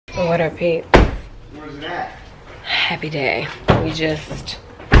What up, peeps? Where's it at? Happy day. We just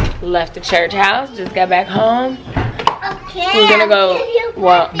left the church house, just got back home. Okay. We're gonna go,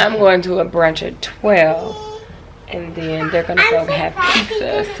 well, I'm going to a brunch at 12. And then they're gonna go have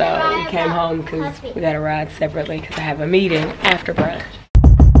pizza. So we came home because we gotta ride separately because I have a meeting after brunch.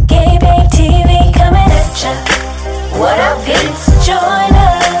 GabeBabeTV coming at ya. What up, peeps? Join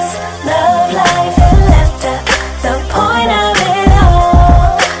us. Love, life, and laughter. The point of it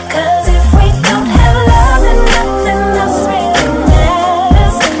all. 'Cause if we don't have love, then nothing else really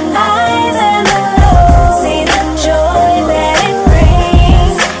matters. Highs and the lows, see the joy that it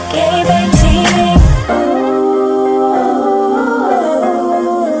brings. GabeBabeTV.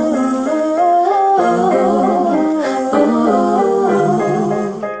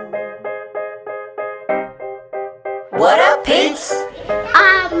 What up, peeps?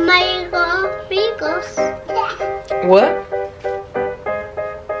 Amigos. What?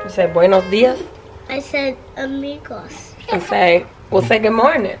 You said buenos dias? I said amigos. And say, well, say good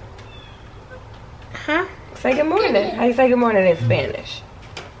morning. Huh? Say good morning. How you say good morning in Spanish?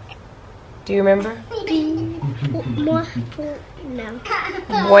 Do you remember? No.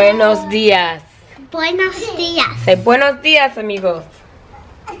 Buenos dias. Buenos dias. Say buenos dias, amigos.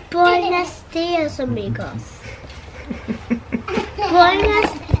 Buenos dias, amigos.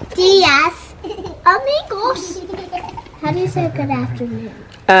 Buenos dias, amigos. How do you say good afternoon?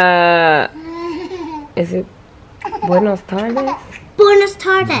 Is it buenos tardes? Buenos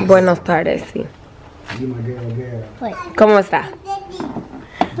tardes. Buenos tardes, sí. Wait, ¿Cómo está?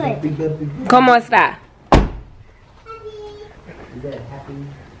 wait. ¿Cómo está?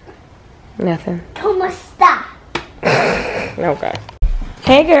 Nothing. ¿Cómo está? Okay.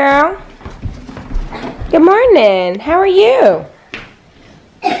 Hey, girl. Good morning. How are you?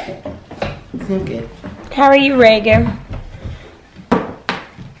 Good. How are you, Reagan?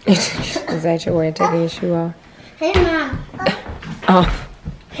 Is that your way of taking your shoe off? Hey, Mom. Oh.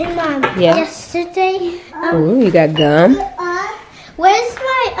 Hey, Mom. Yeah. Yesterday, Ooh, you got gum? where's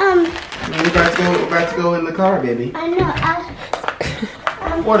my, We're about to go in the car, baby. I know,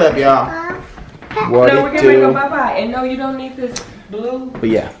 What up, y'all? What No, we're it getting ready to go do? bye-bye. And no, you don't need this blue. But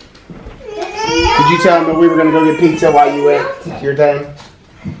yeah. Did you tell them that we were gonna go get pizza while you went your thing?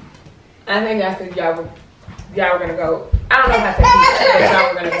 I think I said y'all were gonna go. I don't know if I said pizza, but y'all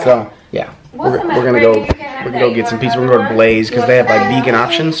were gonna go. So yeah, we're gonna go get some pizza. We're gonna go to Blaze because they have like vegan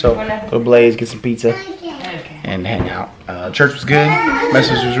options. So go to Blaze, get some pizza, and hang out. Church was good.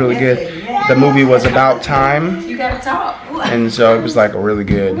 Message was really good. The movie was about time, You gotta talk. and so it was like a really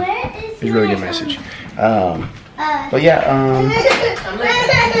good. It was a really good message. But yeah, I'm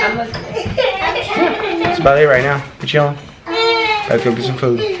listening. that's about it right now. We're chilling. Gotta go get some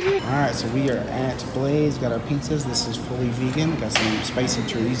food. Alright, so we are at Blaze. Got our pizzas. This is fully vegan. Got some spicy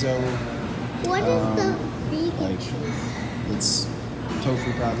chorizo. what is the vegan Like, cheese? it's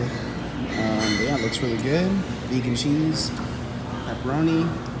tofu probably. But yeah, it looks really good. Vegan cheese, pepperoni.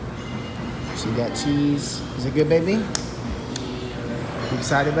 So you got cheese. Is it good, baby? You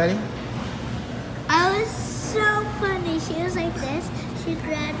excited, buddy? I was so funny. She was like this. She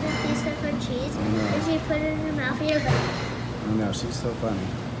grabbed a piece of her cheese and she put it in her mouth. You're like, I know, she's so funny.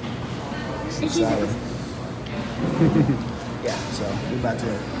 She's And she's excited. Yeah, so we're about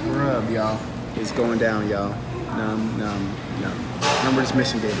to rub, y'all. It's going down, y'all. Num. Remember, it's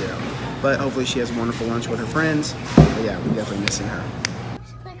missing Gabrielle. But hopefully she has a wonderful lunch with her friends. But yeah, we're definitely missing her.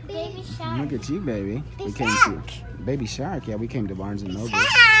 she's like baby shark. Look at you, baby. We came Shark. to Baby Shark. Yeah, we came to Barnes and Noble. Shark.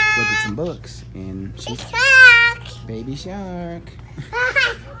 Look at some books, and she's Shark. Baby Shark.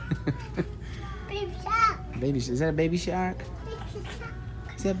 Baby shark. Baby, is that a baby shark?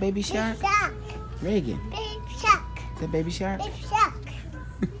 Is that baby shark? Shark. Reagan, Baby shark. is that baby shark? Baby shark.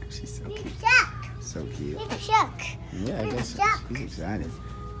 She's so Baby cute. shark. So cute. Baby shark. Yeah, I guess she's excited.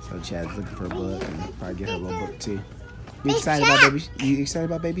 So Chad's looking for a book and probably get her a little book too. You Big excited Shark. about baby? You excited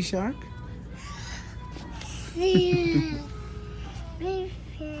about Baby Shark? Baby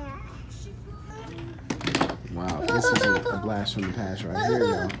shark. Wow, this is a blast from the past right here,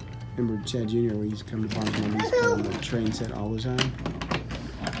 y'all. Remember Chad Jr. We used to come to Barnes and Noble, we used to put on the train set all the time.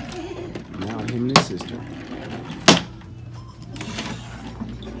 Now him and his sister.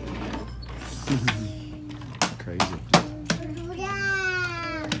 Crazy.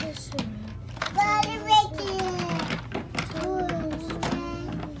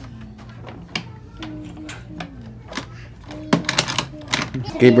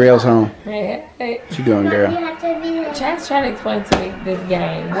 Gabrielle's home. Hey, hey. What you doing, girl? Chad's trying to explain to me this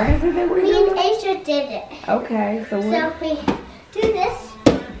game. What is it that we're Me and doing? Asia did it. Okay, so what? So we do this.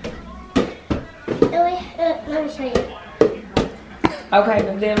 And let me show you. Okay,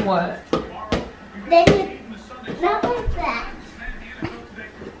 but then what? Then you, not like that.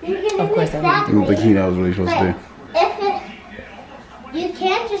 You're gonna Of course do I it know. that I don't think way. he knows what he's supposed to do. If it, you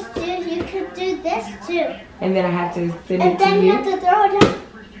can't just do, you could do this too. And then I have to send And it to then you you. have to throw it down.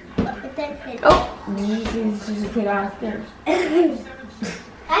 But then it, Oh, you just put on skin. I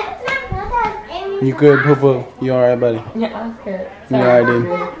did not know that was Amy. You good, Poo-Poo? You alright, buddy? Yeah, I'm scared. You alright, dude?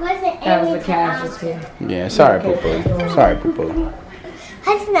 That wasn't That was Amy the to casualty. Yeah, sorry, Poo-Poo. Sorry, Poo-Poo.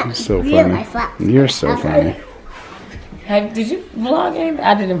 I did not You're so realize funny. that. You're so funny. Hey, did you vlog anything?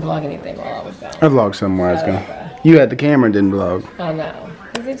 I didn't vlog anything while I was gone. I vlogged somewhere I was going. Okay. You had the camera and didn't vlog. I know.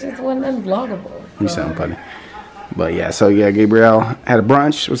 Because it just wasn't unvloggable. You sound funny. But yeah, so yeah, Gabrielle had a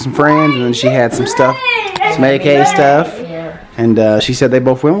brunch with some friends, and then she had some stuff, some AK stuff, Yeah. and she said they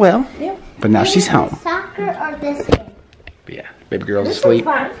both went well. Yep. But now she's home. Soccer or this game? But yeah, baby girl's asleep.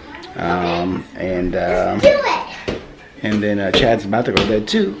 Fine. And Do it. then Chad's about to go to bed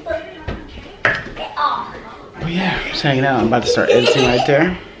too. Oh. But yeah, just hanging out. I'm about to start editing right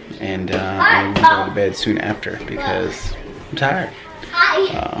there, and I'm gonna go to bed soon after because I'm tired.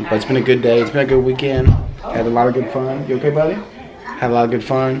 But it's been a good day. It's been a good weekend. Had a lot of good fun. You okay, buddy? Had a lot of good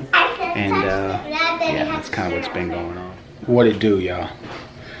fun. And yeah, that's kind of what's been going on. What it do, y'all?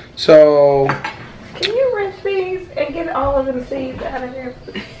 So Can you rinse these and get all of them seeds out of here?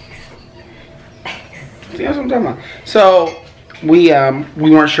 see, that's what I'm talking about. So we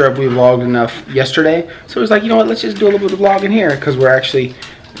weren't sure if we vlogged enough yesterday. So it was like, you know what? Let's just do a little bit of vlogging here because we're actually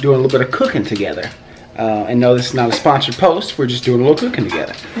doing a little bit of cooking together. And no, this is not a sponsored post. We're just doing a little cooking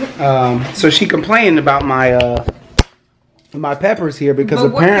together. So she complained about my my peppers here because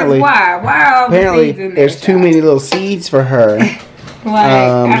apparently Why are all the seeds in there? there's too many little seeds for her. I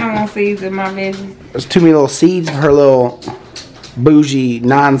don't want seeds in my veggies. There's too many little seeds for her little bougie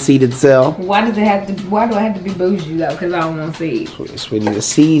non-seeded self. Why do I have to be bougie though? Because I don't want seeds. Sweetie, the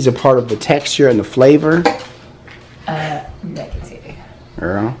seeds are part of the texture and the flavor. Negative.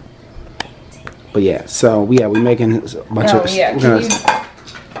 Girl. But yeah, so we making a bunch of. Yeah. We're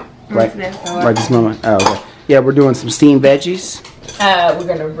gonna, right this moment. Oh, okay. Yeah, we're doing some steamed veggies. We're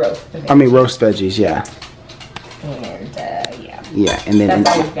gonna roast the veggies. I mean roast veggies, yeah. And yeah. Yeah, and then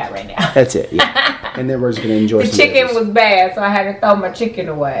That's all we've got right now. that's it. Yeah, and then we're just gonna enjoy. The some chicken veggies. was bad, so I had to throw my chicken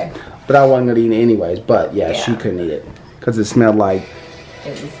away. But I wasn't gonna eat it anyways. But yeah, she Yeah. couldn't eat it because it smelled like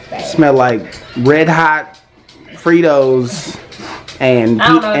It was bad. red hot Fritos and I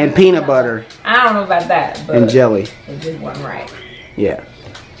don't know if it peanut smelled butter I don't know about that, but and jelly. it just wasn't right. Yeah.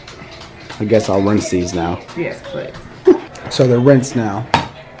 I guess I'll rinse these now. Yes, please. So they're rinsed now.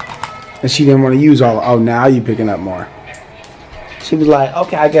 And she didn't want to use all. Oh, now you picking up more. She was like,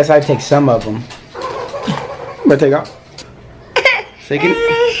 okay, I guess I take some of them. But take off. Say good.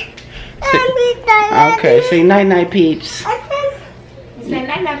 Okay, say night night, peeps. Say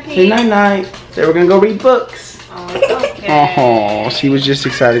night night, Say night night. Say we're gonna go read books. Oh, it's okay. Oh, she was just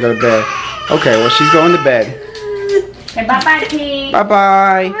excited to go to bed. Okay, well she's going to bed. Say bye bye, Pete. Bye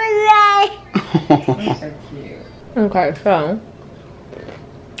bye. So cute. Okay, so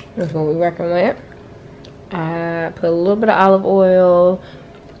that's what we're working with. I put a little bit of olive oil,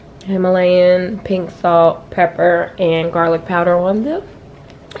 Himalayan pink salt, pepper, and garlic powder on them.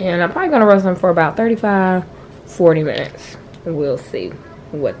 And I'm probably gonna roast them for about 35-40 minutes. And we'll see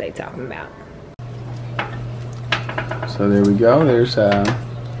what they talking about. So there we go. There's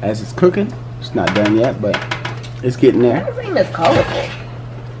as it's cooking. It's not done yet, but it's getting there. That seems colorful.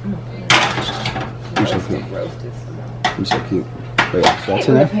 You're so cute. Roasted. You're so cute. But yeah, so that's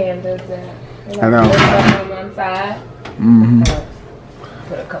The enough. pan does that. I know. Put stuff on one side. Mm-hmm.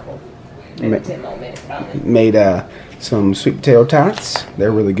 Put a couple, maybe 10 more minutes on it. Made some sweet potato tots.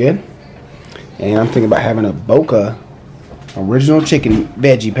 They're really good. And I'm thinking about having a Boca original chicken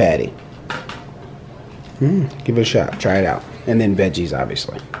veggie patty. Give it a shot. Try it out. And then veggies,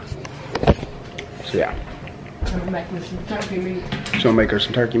 obviously. So yeah. I'm gonna make me some turkey meat. She's gonna make her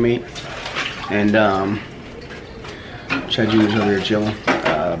some turkey meat. And Chad Jr.'s over here chilling.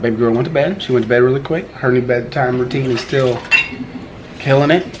 Baby girl went to bed. She went to bed really quick. Her new bedtime routine is still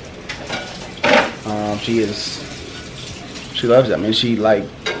killing it. She loves it. I mean, she loves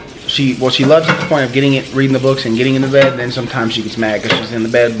it at the point of reading the books and getting into bed. Then sometimes she gets mad because she's in the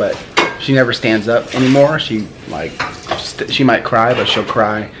bed, but she never stands up anymore. She might cry, but she'll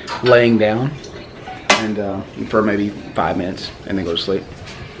cry laying down, and for maybe 5 minutes, and then go to sleep.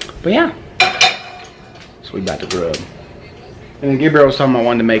 But yeah, so we about to grub. And then Gabriel was talking about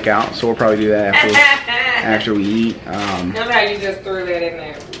wanting to make out, so we'll probably do that after we eat. That's how you just threw that in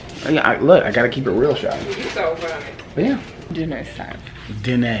there. Yeah, look, I gotta keep it real, shot. You're so funny. But yeah, Dinner's time.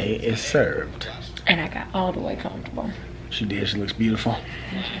 dinner is served. And I got all the way comfortable. She did. She looks beautiful.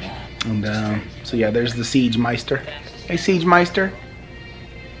 And so yeah, there's the Siege Meister. Hey, Siege Meister.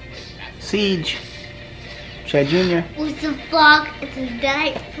 Siege. Chad Jr. It's a vlog. It's a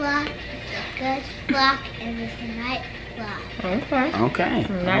night vlog. It's a good vlog, and it's a night vlog. Okay.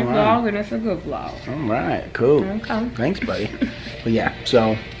 Okay. Night vlog, and it's a good vlog. All right. Cool. Okay. Thanks, buddy. But yeah,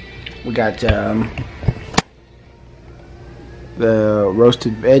 so we got the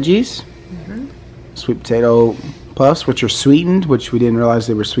roasted veggies, sweet potato puffs, which are sweetened, which we didn't realize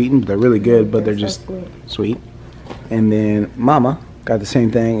they were sweetened, but they're really good, but they're just sweet. And then Mama got the same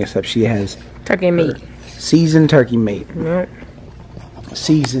thing, except she has turkey meat. Seasoned turkey meat. Yep.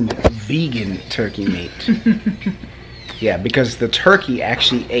 Seasoned vegan turkey meat. Yeah, because the turkey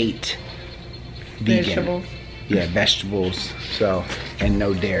actually ate vegan. Vegetables. Yeah, vegetables. So, and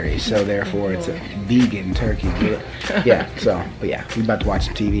no dairy. So therefore it's a vegan turkey. Yeah, so, but yeah, we about to watch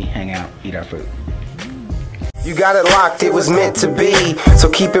some TV, hang out, eat our food. You got it locked, it was meant to be. So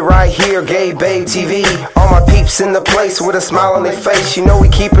keep it right here, GabeBabeTV. All my peeps in the place with a smile on their face. You know we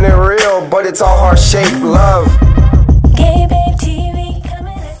keeping it real, but it's all heart-shaped love.